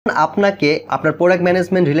আপনাকে আপনার product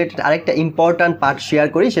management related আরেকটা ইম্পর্ট্যান্ট পার্ট শেয়ার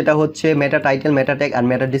করি, সেটা হচ্ছে মেটা টাইটেল, মেটা ট্যাগ আর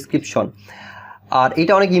মেটা ডিসক্রিপশন। আর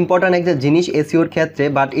এটা অনেক ইম্পর্ট্যান্ট একটা জিনিস এসইওর ক্ষেত্রে,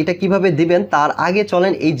 বাট এটা কিভাবে দিবেন তার আগে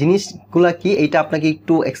চলেন এই জিনিসগুলো কি এইটা আপনাকে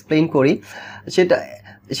একটু এক্সপ্লেইন করি।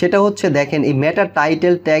 সেটা হচ্ছে দেখেন, এই মেটা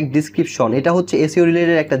টাইটেল, ট্যাগ, ডিসক্রিপশন এটা হচ্ছে এসইও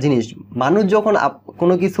রিলেটেড একটা জিনিস। মানুষ যখন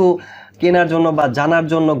কোনো কিছু কেনার জন্য বা জানার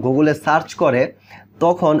জন্য গুগলে সার্চ করে,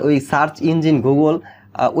 তখন ওই সার্চ ইঞ্জিন গুগল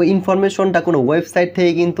ওই ইনফরমেশনটা কোনো ওয়েবসাইট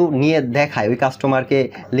থেকে কিন্তু নিয়ে দেখায়, ওই কাস্টমারকে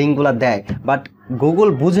লিঙ্কগুলো দেয়। বাট গুগল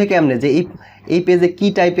বুঝে কেমনে যে এই পেজে কী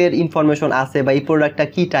টাইপের ইনফরমেশন আছে বা এই প্রোডাক্টটা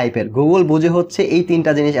কী টাইপের? গুগল বুঝে হচ্ছে এই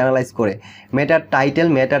তিনটা জিনিস অ্যানালাইজ করে, মেটা টাইটেল,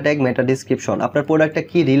 মেটা ট্যাগ, মেটা ডিসক্রিপশন। আপনার প্রোডাক্টটা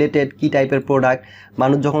কী রিলেটেড, কী টাইপের প্রোডাক্ট,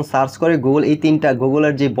 মানুষ যখন সার্চ করে গুগল এই তিনটা,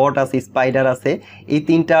 গুগলের যে বট আছে, স্পাইডার আছে, এই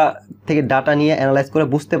তিনটা থেকে ডাটা নিয়ে অ্যানালাইজ করে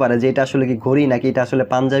বুঝতে পারে যে এটা আসলে কি ঘড়ি, নাকি এটা আসলে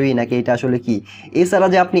পাঞ্জাবি, নাকি এটা আসলে কি। এছাড়া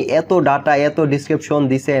যে আপনি এত ডাটা, এত ডিসক্রিপশন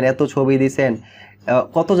দিছেন, এত ছবি দিছেন,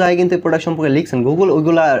 কত জায়গায় কিন্তু প্রোডাক্ট সম্পর্কে লিখছেন, গুগল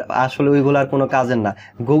ওইগুলা আসলে ওইগুলার কোনো কাজের না।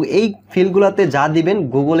 এই ফিল্ডগুলোতে যা দিবেন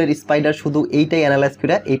গুগলের স্পাইডার শুধু এইটাই অ্যানালাইজ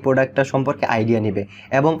করে এই প্রোডাক্টটা সম্পর্কে আইডিয়া নেবে।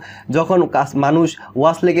 এবং যখন মানুষ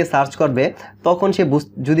ওয়াচ লেগে সার্চ করবে, তখন সে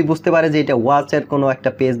যদি বুঝতে পারে যে এটা ওয়াচের কোনো একটা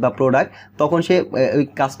পেজ বা প্রোডাক্ট, তখন সে ওই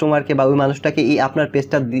কাস্টমারকে বা ওই মানুষটাকে এই আপনার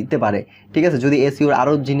পেজটা দিতে পারে, ঠিক আছে, যদি এসইওর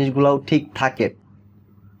আরও জিনিসগুলোও ঠিক থাকে।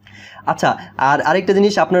 আচ্ছা, আর আরেকটা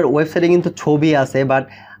জিনিস, আপনার ওয়েবসাইটে কিন্তু ছবি আছে, বাট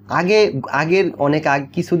আগের অনেক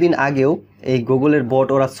কিছুদিন আগেও এই গুগলের বট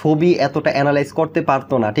ওরা ছবি এতটা অ্যানালাইজ করতে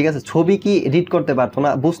পারতো না, ঠিক আছে, ছবি কি রিড করতে পারতো না,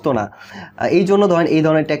 বুঝতো না। এই জন্য ধরেন এই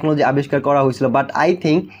ধরনের টেকনোলজি আবিষ্কার করা হয়েছিল। বাট আই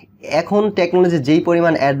থিঙ্ক এখন টেকনোলজি যেই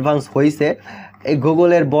পরিমাণ অ্যাডভান্স হয়েছে, এই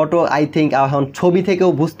গুগলের বটও আই থিঙ্ক এখন ছবি থেকেও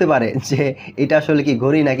বুঝতে পারে যে এটা আসলে কি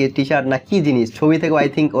ঘড়ি নাকি টি শার্ট না কি জিনিস। ছবি থেকেও আই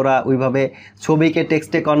থিঙ্ক ওরা ওইভাবে ছবিকে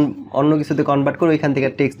টেক্সটে অন্য কিছুতে কনভার্ট করে ওইখান থেকে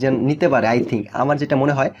টেক্সট যেন নিতে পারে, আই থিঙ্ক, আমার যেটা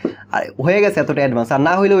মনে হয়। আর হয়ে গেছে এতটা অ্যাডভান্স, আর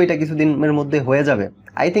না হলেও এটা কিছুদিনের মধ্যে হয়ে যাবে,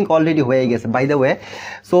 আই থিঙ্ক অলরেডি হয়ে গেছে by the way.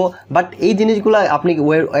 So but এই জিনিসগুলো আপনি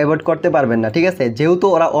অ্যাভয়েড করতে পারবেন না, ঠিক আছে, যেহেতু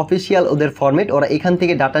ওরা অফিসিয়াল ওদের ফরম্যাট, ওরা এখান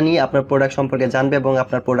থেকে ডাটা নিয়ে আপনার প্রোডাক্ট সম্পর্কে জানবে এবং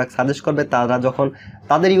আপনার প্রোডাক্ট সাজেস্ট করবে। তারা যখন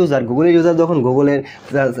তাদের ইউজার, গুগলের ইউজার যখন গুগলের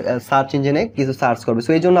সার্চ ইঞ্জিনে কিছু সার্চ করবে,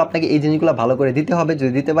 সো এই জন্য আপনাকে এই জিনিসগুলো ভালো করে দিতে হবে।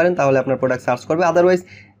 যদি দিতে পারেন তাহলে আপনার প্রোডাক্ট সার্চ করবে, আদারওয়াইজ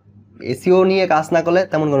এসইও নিয়ে কাজ না করলে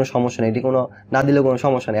তেমন কোনো সমস্যা নেই, এটি কোনো না দিলেও কোনো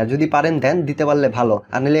সমস্যা নেই। আর যদি পারেন দেন, দিতে পারলে ভালো।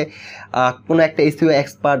 আর নিলে কোনো একটা এসইও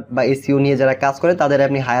এক্সপার্ট বা এসইও নিয়ে যারা কাজ করে তাদের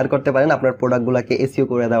আপনি হায়ার করতে পারেন আপনার প্রোডাক্টগুলোকে এসইও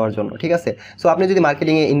করে দেওয়ার জন্য, ঠিক আছে। সো আপনি যদি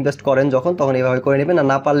মার্কেটিংয়ে ইনভেস্ট করেন যখন, তখন এইভাবে করে নেবেন। আর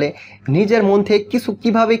না পারলে নিজের মন থেকে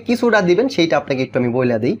কীভাবে কিছুটা দিবেন সেইটা আপনাকে একটু আমি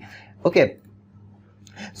বলে দিই, ওকে।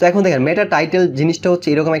 সো এখন দেখেন, মেটা টাইটেল জিনিসটা হচ্ছে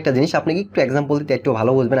এরকম একটা জিনিস, আপনাকে একটু এক্সাম্পল দিতে একটু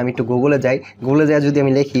ভালো বুঝবেন। আমি একটু গুগলে যাই, গুগলে যাই যদি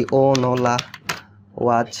আমি লিখি ওনলা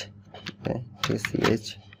ওয়াচ,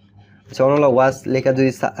 আচ্ছা ওনলা ওয়াচ লেখা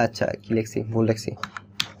যদি, আচ্ছা কি লিখছি, ভুল লিখছি,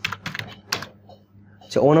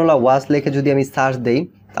 আচ্ছা ওনলা ওয়াচ লেখে যদি আমি সার্চ দেই,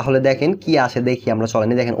 তাহলে দেখেন কি আসে, দেখি আমরা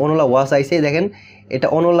চলেনি। দেখেন ওনলা ওয়াচ আইসে, দেখেন এটা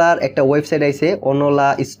ওনলার একটা ওয়েবসাইট আইসে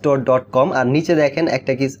onolastore.com, আর নিচে দেখেন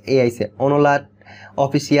একটা কি আইসে ওনলা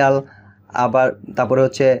অফিসিয়াল, আবার তারপরে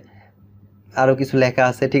হচ্ছে আরও কিছু লেখা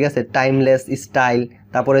আছে, ঠিক আছে, টাইমলেস স্টাইল।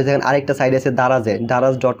 তারপরে দেখেন আরেকটা সাইড আছে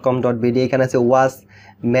daraz.com.bd, এখানে আছে ওয়াচ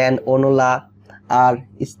ম্যান ওনলা আর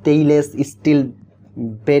স্টেইনলেস স্টিল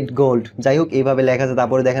বেড গোল্ড, যাই হোক এইভাবে লেখা আছে।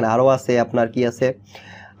 তারপরে দেখেন আরও আছে আপনার কি আছে,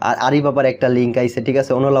 আর আরিবাবার একটা লিঙ্ক আইছে, ঠিক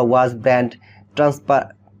আছে, ওনলা watch brand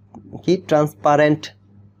transparent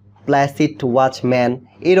placid watch man,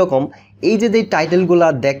 এইরকম। এই যে টাইটেলগুলো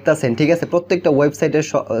দেখতেছেন, ঠিক আছে, প্রত্যেকটা ওয়েবসাইটের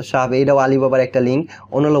সব, এইটাও আলিবাবার একটা link,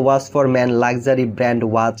 ওনলা watch for man luxury brand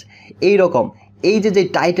watch, এইরকম। এই যে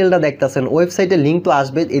টাইটেলটা দেখতেছেন, ওয়েবসাইটের লিঙ্ক তো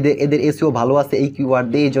আসবে, এদের এসইও ভালো আছে এই কিওয়ার্ড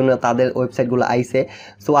দিয়ে, এই জন্য তাদের ওয়েবসাইটগুলো আইছে।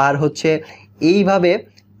 সো আর হচ্ছে এইভাবে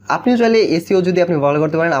আপনি চাইলে এসইও যদি আপনি ভালো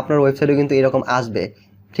করতে পারেন, আপনার ওয়েবসাইটে কিন্তু এরকম আসবে,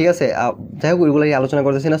 ঠিক আছে। যাই হোক ওইগুলোই আলোচনা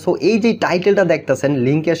করতেছি না। সো এই যে টাইটেলটা দেখতেছেন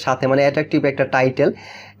লিঙ্কের সাথে, মানে অ্যাট্রাকটিভ একটা টাইটেল,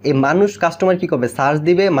 এই মানুষ কাস্টমার কি করবে, সার্চ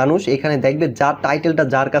দিবে, মানুষ এখানে দেখবে, যার টাইটেলটা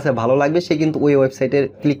যার কাছে ভালো লাগবে সে কিন্তু ওই ওয়েবসাইটে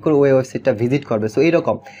ক্লিক করে ওই ওয়েবসাইটটা ভিজিট করবে। সো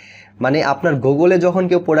এইরকম, মানে আপনার গুগলে যখন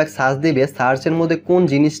কেউ প্রোডাক্ট সার্চ দিবে, সার্চের মধ্যে কোন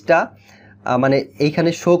জিনিসটা মানে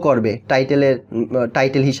এইখানে শো করবে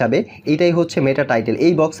টাইটেল হিসাবে, এইটাই হচ্ছে মেটা টাইটেল।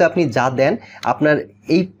 এই বক্সে আপনি যা দেন, আপনার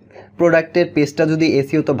এই প্রোডাক্টের পেজটা যদি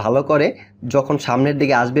এসইও তো ভালো করে, যখন সামনের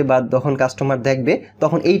দিকে আসবে বা যখন কাস্টমার দেখবে,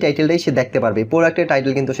 তখন এই টাইটেলটাই সে দেখতে পারবে, প্রোডাক্টের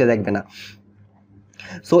টাইটেল কিন্তু সে দেখবে না।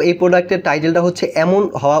 সো এই প্রোডাক্টের টাইটেলটা হচ্ছে এমন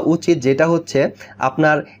হওয়া উচিত যেটা হচ্ছে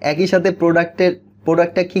আপনার একই সাথে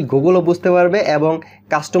প্রোডাক্টটা কি গুগলও বুঝতে পারবে এবং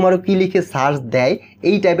কাস্টমারও কি লিখে সার্চ দেয়,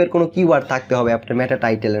 এই টাইপের কোনো কিওয়ার্ড থাকতে হবে আপনার মেটা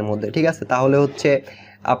টাইটেলের মধ্যে, ঠিক আছে। তাহলে হচ্ছে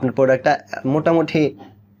আপনার প্রোডাক্টটা মোটামুটি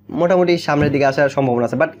মোটামুটি সামনের দিকে আসার সম্ভাবনা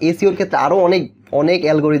আছে। বাট এসইওর ক্ষেত্রে আরও অনেক অনেক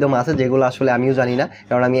অ্যালগোরিদম আছে যেগুলো আসলে আমিও জানি না,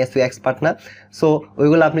 কারণ আমি এসইও এক্সপার্ট না। সো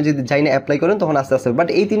ওইগুলো আপনি যদি জানি না অ্যাপ্লাই করেন তখন আস্তে আস্তে, বাট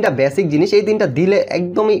এই 3টা বেসিক জিনিস, এই 3টা দিলে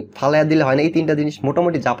একদমই ফালাইয়া দিলে হয় না, এই 3টা জিনিস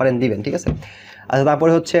মোটামুটি যা পারেন দিবেন, ঠিক আছে। আচ্ছা,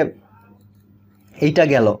 তারপরে হচ্ছে এইটা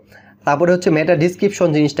গেল। তারপরে হচ্ছে মেটা ডিসক্রিপশন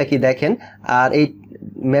জিনিসটা কি দেখেন, আর এই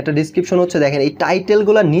মেটা ডিসক্রিপশন হচ্ছে দেখেন এই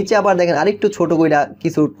টাইটেলগুলোর নিচে আবার দেখেন আরেকটু ছোট কইরা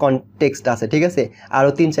কিছু কনটেক্সট আছে, ঠিক আছে, আরও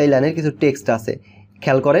 3-4 লাইনের কিছু টেক্সট আছে,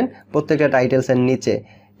 খেয়াল করেন প্রত্যেকটা টাইটেলসের নিচে,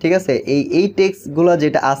 ঠিক আছে। এই টেক্সটগুলো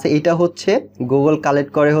যেটা আছে এটা হচ্ছে গুগল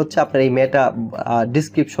কালেক্ট করে হচ্ছে আপনার এই মেটা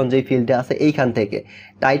ডিসক্রিপশন যেই ফিল্ডে আছে এইখান থেকে।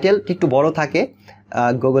 টাইটেল একটু বড় থাকে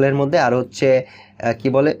গুগলের মধ্যে, আর হচ্ছে কি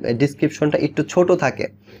বলে ডিসক্রিপশনটা একটু ছোট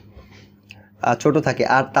থাকে,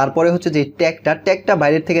 আর তারপরে হচ্ছে যে ট্যাগটা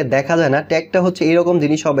বাইরের থেকে দেখা যায় না। ট্যাগটা হচ্ছে এরকম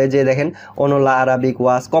জিনিস হবে যে দেখেন অনলা, আরাবিক,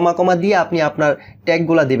 ওয়াচ, কমা দিয়ে আপনি আপনার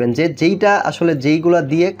ট্যাগগুলা দিবেন, যেইটা আসলে যেইগুলা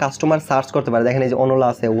দিয়ে কাস্টমার সার্চ করতে পারে। দেখেন এই যে অনলা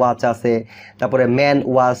আছে, ওয়াচ আছে, তারপরে ম্যান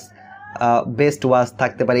ওয়াচ, বেস্ট ওয়াচ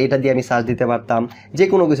থাকতে পারে, এটা দিয়ে আমি সার্চ দিতে পারতাম, যে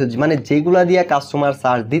কোনো কিছু মানে যেগুলা দিয়ে কাস্টমার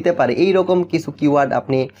সার্চ দিতে পারে এইরকম কিছু কিওয়ার্ড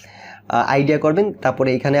আপনি আইডিয়া করবেন, তারপরে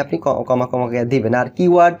এখানে আপনি কমা দিবেন। আর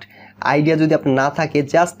কিওয়ার্ড আইডিয়া যদি আপনার না থাকে,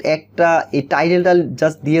 জাস্ট একটা এই টাইটেলটা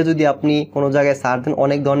জাস্ট দিয়ে যদি আপনি কোনো জায়গায় সার্চ দেন,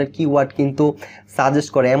 অনেক ধরনের কিওয়ার্ড কিন্তু সাজেস্ট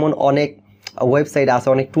করে, এমন অনেক ওয়েবসাইট আছে,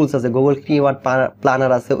 অনেক টুলস আছে, গুগল কিওয়ার্ড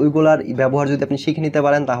প্ল্যানার আছে, ওইগুলার ব্যবহার যদি আপনি শিখে নিতে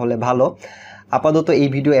পারেন তাহলে ভালো। আপাতত এই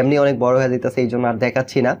ভিডিও এমনি অনেক বড় হয়ে যেতেছে, এই জন্য আর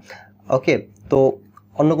দেখাচ্ছি না। ওকে, তো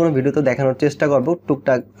অন্য কোনো ভিডিওতে দেখানোর চেষ্টা করব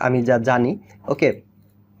টুকটাক আমি যা জানি। ওকে,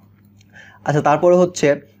 আচ্ছা, তারপরে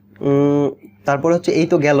হচ্ছে এই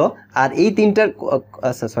তো গেল। আর এই 3টার,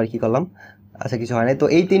 আচ্ছা সরি কী করলাম, আচ্ছা কিছু হয় না। তো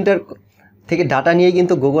এই 3টার থেকে ডাটা নিয়ে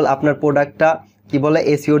কিন্তু গুগল আপনার প্রোডাক্টটা কি বলে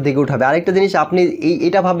এসইওর দিকে উঠাবে। আরেকটা জিনিস, আপনি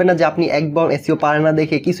এটা ভাববেন না যে আপনি একদম এসইও পারেন না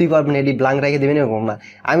দেখে কিছুই পারবেন, এটি ব্ল্যাঙ্ক রেখে দেবেন, এরকম না।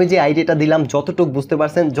 আমি যে আইডিয়াটা দিলাম যতটুকু বুঝতে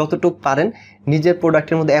পারছেন, যতটুকু পারেন নিজের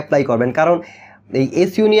প্রোডাক্টের মধ্যে অ্যাপ্লাই করবেন, কারণ এই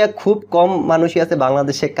এসইও নিয়ে খুব কম মানুষই আছে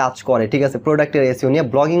বাংলাদেশে কাজ করে, ঠিক আছে, প্রোডাক্টের এসইও নিয়ে,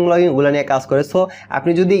 ব্লগিং ওগুলো নিয়ে কাজ করে। সো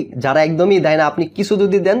আপনি যদি যারা একদমই দেয় না, আপনি কিছু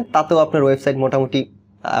যদি দেন তাতেও আপনার ওয়েবসাইট মোটামুটি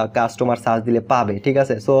কাস্টমার সার্চ দিলে পাবে, ঠিক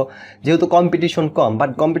আছে। সো যেহেতু কম্পিটিশন কম, বাট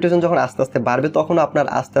কম্পিটিশন যখন আস্তে আস্তে বাড়বে তখন আপনার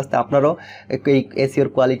আস্তে আস্তে আপনারও এই এসইওর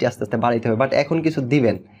কোয়ালিটি আস্তে আস্তে বাড়াইতে হবে, বাট এখন কিছু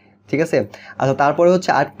দিবেন, ঠিক আছে। আচ্ছা, তারপরে হচ্ছে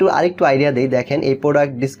আরেকটু আইডিয়া দেই। দেখেন এই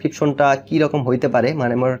প্রোডাক্ট ডিসক্রিপশনটা কীরকম হইতে পারে,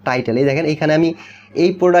 মানে টাইটেল, এই দেখেন এইখানে আমি এই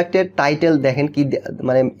প্রোডাক্টের টাইটেল দেখেন কি,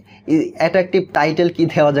 মানে অ্যাট্রাকটিভ টাইটেল কি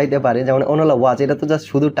দেওয়া যাইতে পারে, যেমন অনলা ওয়াচ, এটা তো জাস্ট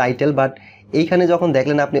শুধু টাইটেল, বাট এইখানে যখন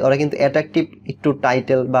দেখলেন আপনি ওরা কিন্তু অ্যাট্রাকটিভ একটু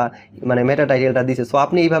টাইটেল বা মানে মেটা টাইটেলটা দিছে। সো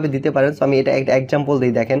আপনি এইভাবে দিতে পারেন। সো আমি এটা একটা এক্সাম্পল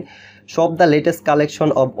দিই, দেখেন সব the latest collection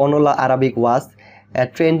of অনলা Arabic watch,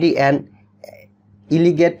 trendy and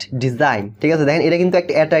ইলিগেট design, ঠিক আছে। দেখেন এটা কিন্তু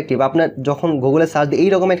একটা অ্যাট্রাকটিভ, আপনার যখন গুগলে সার্চ দিয়ে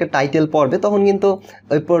এইরকম একটা টাইটেল পড়বে তখন কিন্তু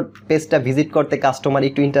ওই পেজটা ভিজিট করতে কাস্টমার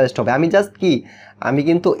একটু ইন্টারেস্ট হবে। আমি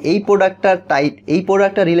কিন্তু এই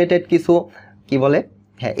প্রোডাক্টটা রিলেটেড কিছু কি বলে,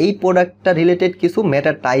 হ্যাঁ, এই প্রোডাক্টটা রিলেটেড কিছু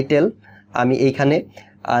মেটা টাইটেল আমি এইখানে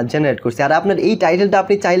জেনারেট করছি। আর আপনার এই টাইটেলটা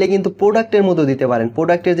আপনি চাইলে কিন্তু প্রোডাক্টের মতো দিতে পারেন।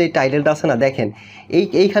 প্রোডাক্টের যে টাইটেলটা আছে না, দেখেন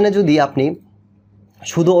এইখানে যদি আপনি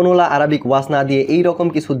শুধু অনলা আরাবিক ওয়াচ না দিয়ে এইরকম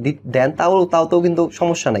কিছু দেন তাও কিন্তু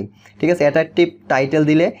সমস্যা নাই, ঠিক আছে। অ্যাট্রাকটিভ টাইটেল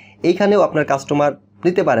দিলে এইখানেও আপনার কাস্টমার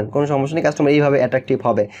দিতে পারেন, কোনো সমস্যা নেই, কাস্টমার এইভাবে অ্যাট্রাকটিভ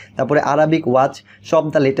হবে। তারপরে আরাবিক ওয়াচ সব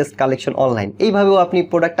দ্য লেটেস্ট কালেকশন অনলাইন, এইভাবেও আপনি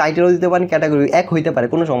প্রোডাক্ট টাইটেলও দিতে পারেন, ক্যাটাগরি এক হইতে পারে,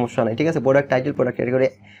 কোনো সমস্যা নেই, ঠিক আছে। Product title, product category,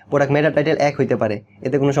 product মেটা টাইটেল এক হইতে পারে,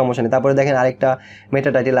 এতে কোনো সমস্যা নেই। তারপরে দেখেন আরেকটা মেটা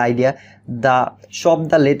টাইটেল আইডিয়া, সব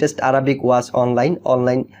the latest Arabic watch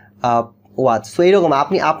online watch. So এইরকম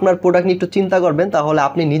আপনি আপনার প্রোডাক্ট নিয়ে একটু চিন্তা করবেন, তাহলে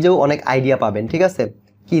আপনি নিজেও অনেক আইডিয়া পাবেন, ঠিক আছে।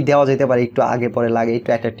 কি দেওয়া যেতে পারে, একটু আগে পরে লাগে, একটু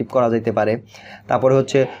অ্যাট্রাকটিভ করা যেতে পারে। তারপরে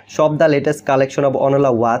হচ্ছে সব the latest collection of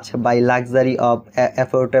অনলা watch by luxury of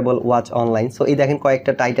affordable watch online. So এই দেখেন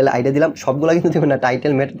কয়েকটা টাইটেল আইডিয়া দিলাম, সবগুলো কিন্তু দেবেন না,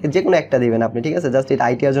 টাইটেল যে কোনো একটা দেবেন আপনি, ঠিক আছে। জাস্ট এই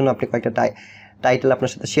আইডিয়ার জন্য আপনি কয়েকটা টাইটেল আপনার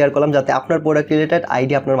সাথে শেয়ার করলাম, যাতে আপনার প্রোডাক্ট রিলেটেড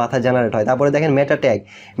আইডিয়া আপনার মাথায় জেনারেট হয়। তারপরে দেখেন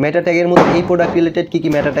মেটা ট্যাগের মধ্যে এই প্রোডাক্ট রিলেটেড কী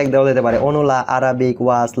মেটা ট্যাগ দেওয়া যেতে পারে, অনলা আরাবিক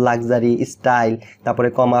ওয়াচ, লাক্সারি, স্টাইল, তারপরে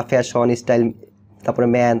ফ্যাশন স্টাইল, তারপরে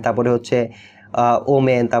ম্যান, তারপরে হচ্ছে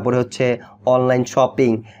ওমেন, তারপরে হচ্ছে অনলাইন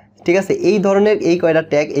শপিং, ঠিক আছে। এই ধরনের এই কয়টা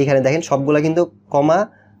ট্যাগ এইখানে দেখেন সবগুলো কিন্তু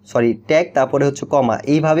ট্যাগ, তারপরে হচ্ছে কমা,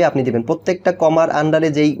 এইভাবে আপনি দেবেন। প্রত্যেকটা কমার আন্ডারে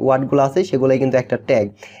যেই ওয়ার্ডগুলো আছে সেগুলোই কিন্তু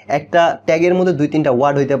একটা ট্যাগের মধ্যে 2-3টা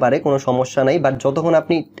ওয়ার্ড হইতে পারে, কোনো সমস্যা নাই, বাট যতক্ষণ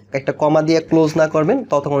আপনি একটা কমা দিয়ে ক্লোজ না করবেন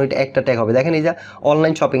ততক্ষণ এটা একটা ট্যাগ হবে। দেখেন এই যে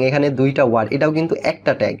অনলাইন শপিং, এখানে 2টা ওয়ার্ড, এটাও কিন্তু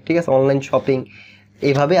একটা ট্যাগ, ঠিক আছে, অনলাইন শপিং।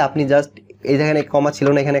 এইভাবে আপনি জাস্ট এই যেখানে কমা ছিল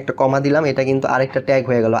না, এখানে একটা কমা দিলাম, এটা কিন্তু আরেকটা ট্যাগ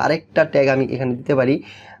হয়ে গেল। আরেকটা ট্যাগ আমি এখানে দিতে পারি,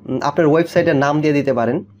 আপনার ওয়েবসাইটের নাম দিয়ে দিতে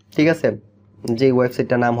পারেন, ঠিক আছে। যেই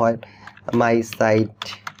ওয়েবসাইটটার নাম হয় মাই সাইট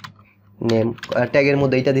নেম ট্যাগের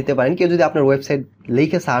মধ্যে এটা দিতে পারেন। কেউ যদি আপনার ওয়েবসাইট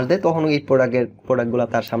লিখে সার্চ দেয় তখন এই প্রোডাক্টগুলো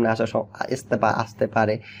তার সামনে আসতে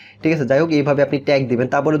পারে, ঠিক আছে। যাই হোক এইভাবে আপনি ট্যাগ দিবেন।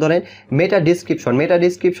 তারপরে ধরেন মেটা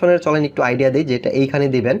ডিসক্রিপশনের চলেন একটু আইডিয়া দিই, যেটা এইখানে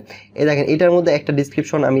দিবেন। এই দেখেন এটার মধ্যে একটা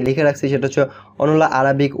ডিসক্রিপশন আমি লিখে রাখছি, সেটা হচ্ছে অনলা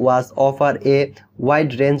Arabic watch offer a wide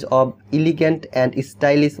range of elegant and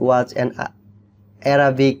stylish watch and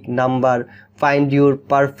Arabic number, find your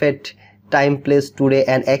perfect time place today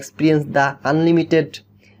and experience the unlimited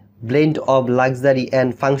blend of luxury and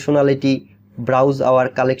functionality. Browse our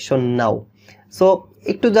collection now. So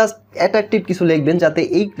একটু just attractive কিছু লিখবেন যাতে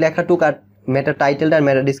এই লেখাটুকু আর মেটা টাইটেলটা আর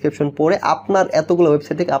মেটা description পড়ে আপনার এতগুলো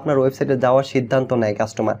website থেকে আপনার ওয়েবসাইটে যাওয়ার সিদ্ধান্ত নেয়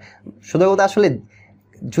কাস্টমার। শুধু কথা আসলে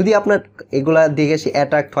যদি আপনার এগুলা দেখে সে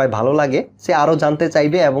অ্যাট্রাক্ট হয়, ভালো লাগে, সে আরও জানতে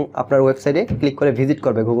চাইবে এবং আপনার ওয়েবসাইটে ক্লিক করে ভিজিট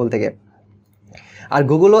করবে গুগল থেকে। আর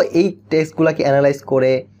গুগলও এই টেক্সটগুলোকে অ্যানালাইজ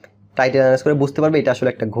করে টাইটেল অ্যানালাইজ করে বুঝতে পারবে এটা আসলে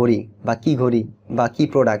একটা ঘড়ি বা কি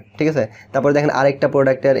প্রোডাক্ট, ঠিক আছে। তারপরে দেখেন আরেকটা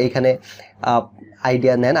প্রোডাক্টের এইখানে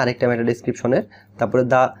আইডিয়া নেন আরেকটা মেটা ডিসক্রিপশনের। তারপরে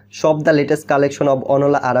the latest collection of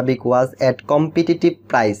অনলা Arabic watch at competitive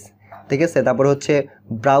price, ঠিক আছে। তারপরে হচ্ছে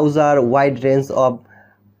browser wide range of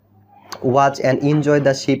watch and enjoy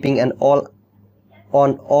the shipping and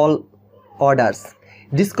all orders.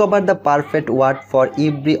 Discover the perfect word for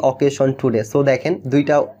every occasion today. So দেখেন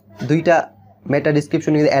দুইটা মেটা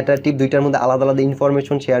description কিন্তু attractive, দুইটার মধ্যে আলাদা আলাদা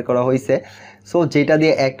ইনফরমেশন শেয়ার করা হয়েছে। সো যেটা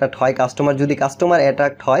দিয়ে অ্যাট্রাক্ট হয় কাস্টমার, যদি কাস্টমার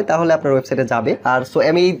অ্যাট্রাক্ট হয় তাহলে আপনার ওয়েবসাইটে যাবে। আর সো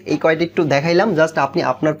আমি এই কয়টা একটু দেখাইলাম, জাস্ট আপনি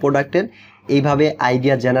আপনার প্রোডাক্টের এইভাবে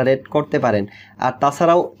আইডিয়া জেনারেট করতে পারেন। আর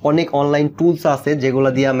তাছাড়াও অনেক অনলাইন টুলস আছে যেগুলো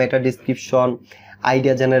দিয়ে মেটা ডিসক্রিপশন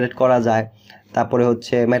আইডিয়া জেনারেট করা যায়। তারপরে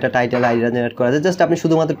হচ্ছে মেটা টাইটেল আইডিয়া জেনারেট করা যায়। জাস্ট আপনি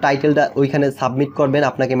শুধুমাত্র টাইটেলটা ওইখানে সাবমিট করবেন,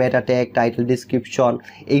 আপনাকে মেটা ট্যাগ টাইটেল ডিসক্রিপশন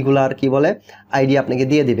এইগুলার কি বলে আইডিয়া আপনাকে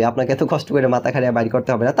দিয়ে দিবে, আপনাকে এত কষ্ট করে মাথা খারিয়ে বাইর করতে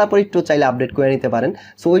হবে না। তারপর একটু চাইলে আপডেট করে নিতে পারেন।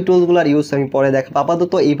 সো ওই টুলসগুলোর ইউজ আমি পরে দেখাবো।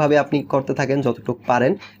 আপাতত এইভাবে আপনি করতে থাকেন যতটুকু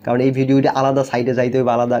পারেন, কারণ এই ভিডিওটা আলাদা সাইডে যাইতে হইব,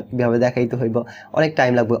 আলাদাভাবে দেখাইতে হইব, অনেক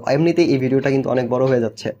টাইম লাগবে। এমনিতেই এই ভিডিওটা কিন্তু অনেক বড় হয়ে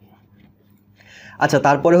যাচ্ছে। আচ্ছা,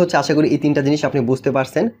 তারপরে হচ্ছে আশা করি এই তিনটা জিনিস আপনি বুঝতে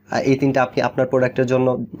পারছেন। এই তিনটা আপনি আপনার প্রোডাক্টের জন্য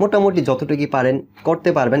মোটামুটি যতটুকুই পারেন করতে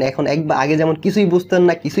পারবেন। এখন আগে যেমন কিছুই বুঝতেন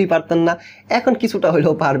না, কিছুই পারতেন না, এখন কিছুটা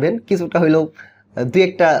হলেও পারবেন, কিছুটা হলেও দুই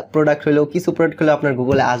একটা প্রোডাক্ট হলেও কিছু প্রোডাক্ট হলেও আপনার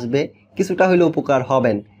গুগলে আসবে, কিছুটা হলেও উপকার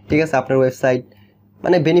হবেন, ঠিক আছে। আপনার ওয়েবসাইট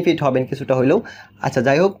মানে বেনিফিট হবেন কিছুটা হলেও। আচ্ছা,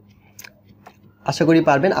 যাই হোক আশা করি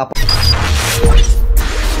পারবেন।